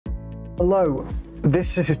Hello,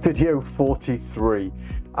 this is video 43.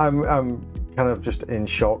 I'm kind of just in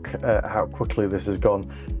shock at how quickly this has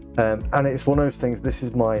gone. And it's one of those things, this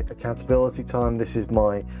is my accountability time. This is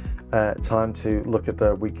my time to look at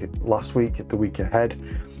the week last week, at the week ahead,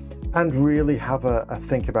 and really have a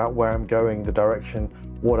think about where I'm going, the direction,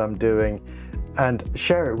 what I'm doing, and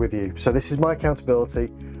share it with you. So this is my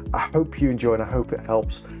accountability. I hope you enjoy and I hope it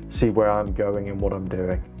helps see where I'm going and what I'm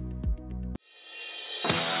doing.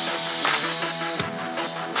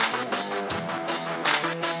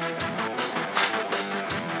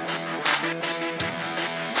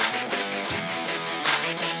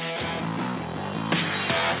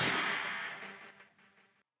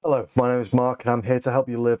 Hello, my name is Mark and I'm here to help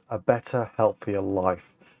you live a better, healthier life.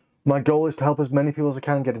 My goal is to help as many people as I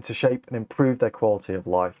can get into shape and improve their quality of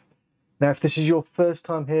life. Now, if this is your first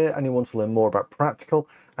time here and you want to learn more about practical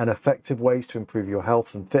and effective ways to improve your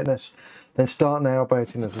health and fitness, then start now by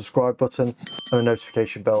hitting the subscribe button and the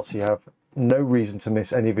notification bell so you have no reason to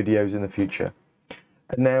miss any videos in the future.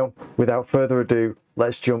 And now, without further ado,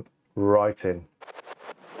 let's jump right in.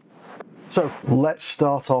 So let's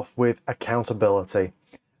start off with accountability.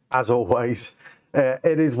 As always,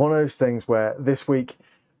 it is one of those things where this week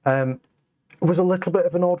was a little bit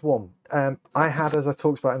of an odd one. I had, as I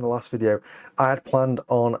talked about in the last video, I had planned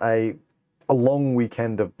on a long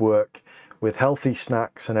weekend of work with healthy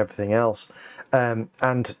snacks and everything else, and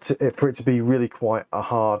for it to be really quite a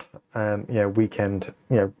hard weekend,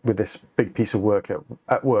 with this big piece of work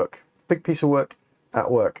at work. Big piece of work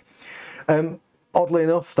at work. Oddly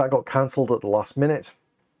enough, that got cancelled at the last minute,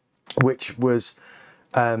 which was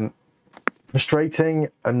frustrating,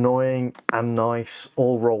 annoying and nice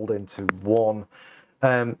all rolled into one,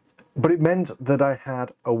 but it meant that I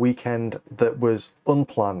had a weekend that was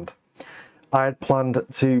unplanned. I had planned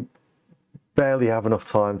to barely have enough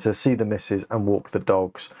time to see the missus and walk the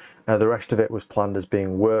dogs. The rest of it was planned as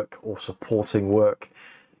being work or supporting work,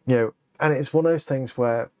 and it's one of those things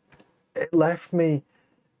where it left me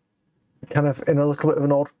kind of in a little bit of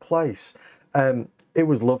an odd place. It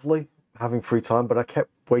was lovely having free time, but I kept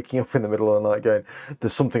waking up in the middle of the night going,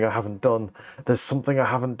 there's something I haven't done. There's something I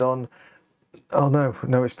haven't done. Oh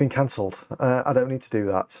no, it's been cancelled. I don't need to do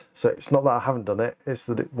that. So it's not that I haven't done it, it's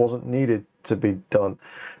that it wasn't needed to be done.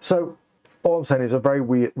 So all I'm saying is a very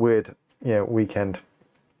weird weekend.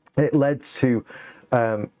 It led to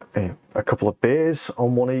a couple of beers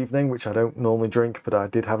on one evening, which I don't normally drink, but I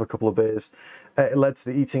did have a couple of beers. It led to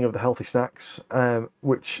the eating of the healthy snacks,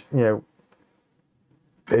 which,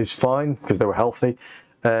 is fine because they were healthy,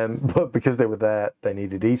 but because they were there, they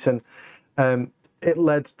needed eaten. It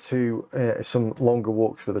led to some longer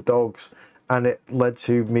walks with the dogs, and it led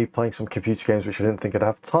to me playing some computer games which I didn't think I'd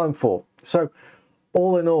have time for. So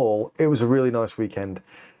all in all, it was a really nice weekend.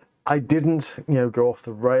 I didn't go off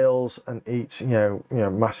the rails and eat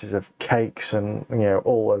masses of cakes and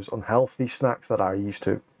all those unhealthy snacks that I used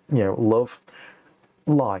to love.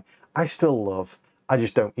 Lie, I still love, I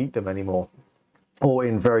just don't eat them anymore, or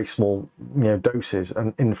in very small doses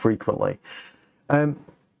and infrequently.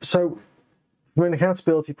 So from an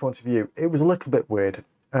accountability point of view, it was a little bit weird.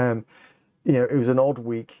 It was an odd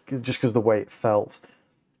week just because of the way it felt,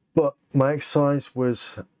 but my exercise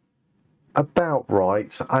was about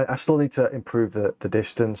right. I still need to improve the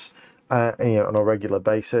distance on a regular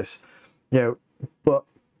basis, but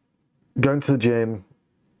going to the gym,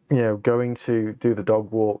 going to do the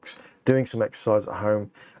dog walks, doing some exercise at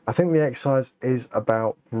home, I think the exercise is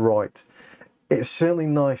about right. It's certainly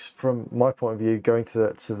nice from my point of view going to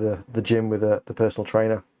the gym with the personal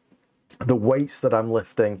trainer. The weights that I'm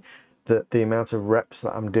lifting, the amount of reps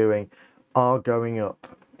that I'm doing are going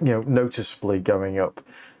up, noticeably going up.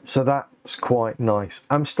 So that's quite nice.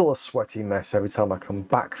 I'm still a sweaty mess every time I come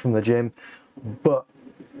back from the gym, but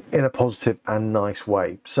in a positive and nice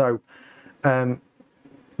way. So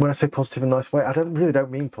when I say positive and nice way, I really don't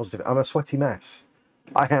mean positive. I'm a sweaty mess.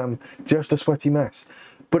 I am just a sweaty mess,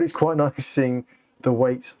 but it's quite nice seeing the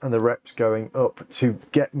weights and the reps going up to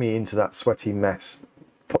get me into that sweaty mess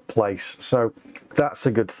place. So that's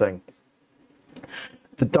a good thing.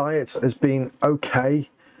 The diet has been okay.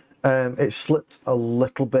 It slipped a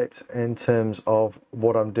little bit in terms of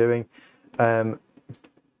what I'm doing. Not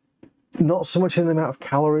so much in the amount of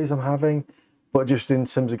calories I'm having, but just in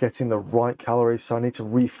terms of getting the right calories. So I need to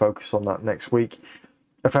refocus on that next week.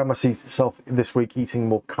 I found myself this week eating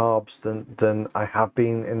more carbs than I have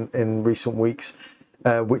been in recent weeks,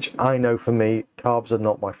 which I know for me, carbs are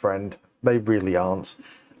not my friend. They really aren't.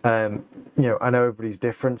 I know everybody's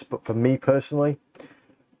different, but for me personally,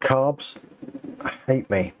 carbs hate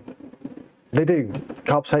me. They do.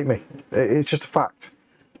 Carbs hate me. It's just a fact.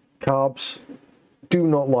 Carbs do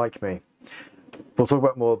not like me. We'll talk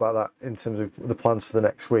about more about that in terms of the plans for the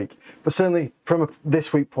next week. But certainly from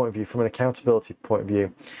this week point of view, from an accountability point of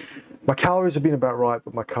view, my calories have been about right,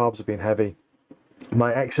 but my carbs have been heavy.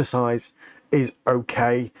 My exercise is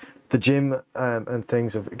okay. The gym and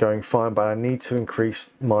things are going fine, but I need to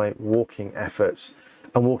increase my walking efforts.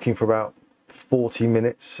 I'm walking for about 40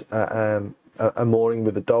 minutes a morning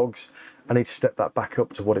with the dogs. I need to step that back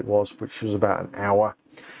up to what it was, which was about an hour.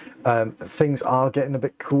 Things are getting a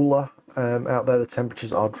bit cooler out there. The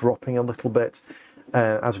temperatures are dropping a little bit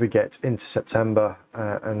as we get into September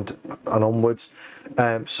and onwards.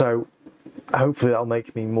 So hopefully that'll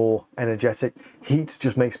make me more energetic. Heat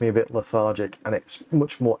just makes me a bit lethargic, and it's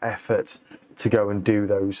much more effort to go and do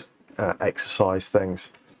those exercise things.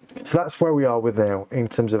 So that's where we are with now in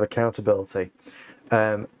terms of accountability,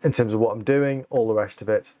 in terms of what I'm doing, all the rest of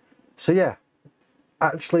it. So yeah,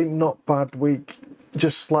 actually not bad week,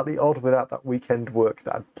 just slightly odd without that weekend work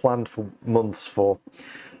that I'd planned for months for.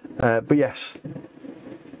 But yes.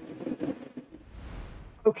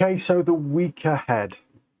 Okay, so the week ahead.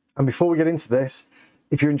 And before we get into this,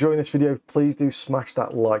 if you're enjoying this video, please do smash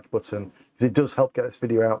that like button, because it does help get this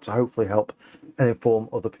video out to hopefully help and inform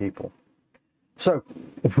other people. So,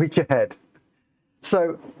 week ahead.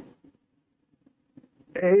 So,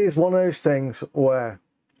 it is one of those things where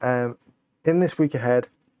in this week ahead,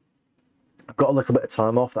 I've got a little bit of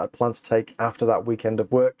time off that I plan to take after that weekend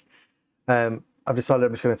of work. I've decided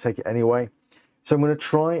I'm just going to take it anyway. So I'm going to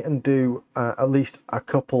try and do at least a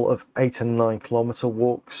couple of 8 and 9 kilometer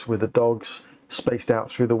walks with the dogs spaced out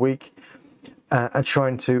through the week, and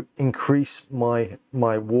trying to increase my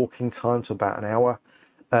walking time to about an hour,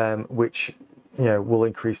 which will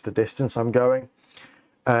increase the distance I'm going.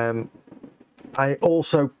 I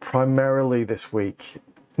also primarily this week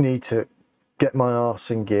need to get my arse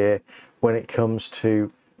in gear when it comes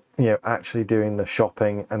to actually doing the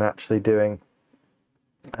shopping and actually doing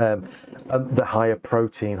the higher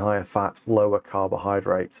protein, higher fat, lower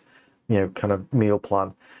carbohydrate, kind of meal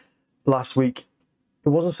plan. Last week, it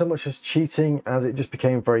wasn't so much as cheating as it just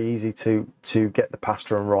became very easy to get the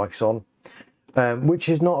pasta and rice on, which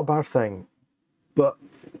is not a bad thing, but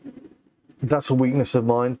that's a weakness of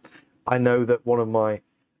mine. I know that one of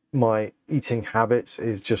my eating habits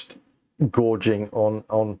is just gorging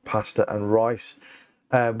on pasta and rice,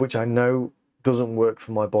 which I know doesn't work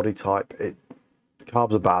for my body type.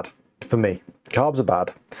 Carbs are bad for me. Carbs are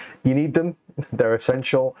bad. You need them, they're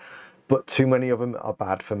essential, but too many of them are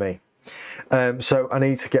bad for me. So I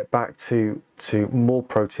need to get back to more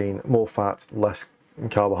protein, more fat, less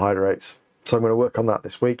carbohydrates. So I'm going to work on that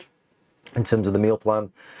this week in terms of the meal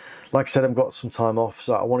plan. Like I said, I've got some time off,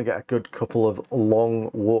 so I want to get a good couple of long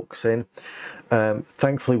walks in.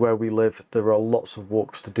 Thankfully, where we live, there are lots of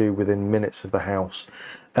walks to do within minutes of the house.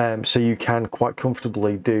 So you can quite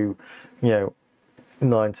comfortably do,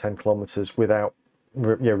 9-10 kilometers without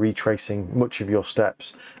retracing much of your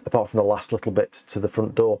steps, apart from the last little bit to the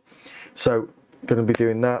front door. So going to be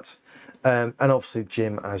doing that, and obviously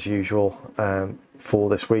gym as usual for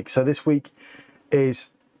this week. So this week is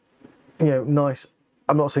nice.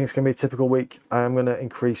 I'm not saying it's going to be a typical week. I am going to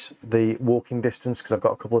increase the walking distance because I've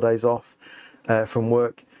got a couple of days off from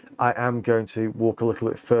work. I am going to walk a little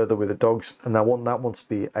bit further with the dogs, and I want that one to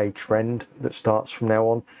be a trend that starts from now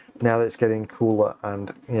on. Now that it's getting cooler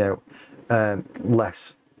and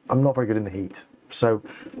less, I'm not very good in the heat, so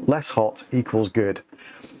less hot equals good.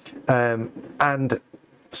 And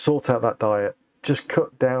sort out that diet. Just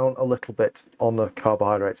cut down a little bit on the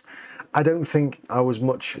carbohydrates. I don't think I was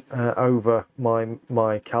much over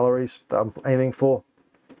my calories that I'm aiming for,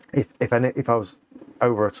 if I was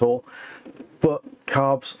over at all. But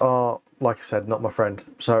carbs are, like I said, not my friend.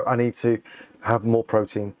 So I need to have more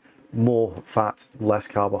protein, more fat, less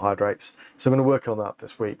carbohydrates. So I'm going to work on that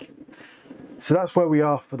this week. So that's where we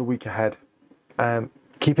are for the week ahead.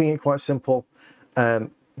 Keeping it quite simple,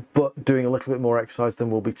 but doing a little bit more exercise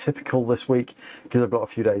than will be typical this week because I've got a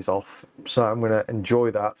few days off. So I'm going to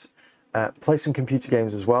enjoy that. Play some computer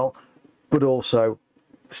games as well, but also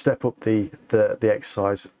step up the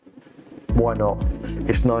exercise. Why not?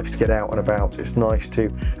 It's nice to get out and about. It's nice to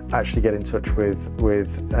actually get in touch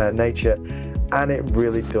with nature, and it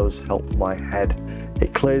really does help my head.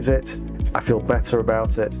 It clears it. I feel better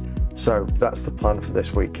about it. So that's the plan for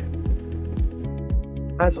this week.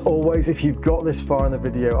 As always, if you've got this far in the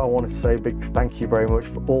video, I want to say a big thank you very much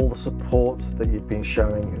for all the support that you've been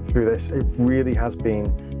showing through this. It really has been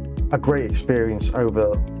a great experience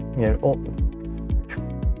over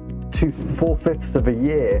 4/5 of a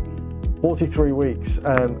year, 43 weeks.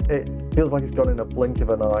 It feels like it's gone in a blink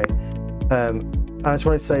of an eye. I just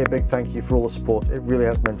want to say a big thank you for all the support. It really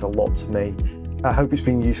has meant a lot to me. I hope it's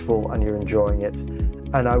been useful and you're enjoying it,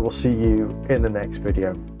 and I will see you in the next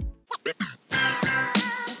video.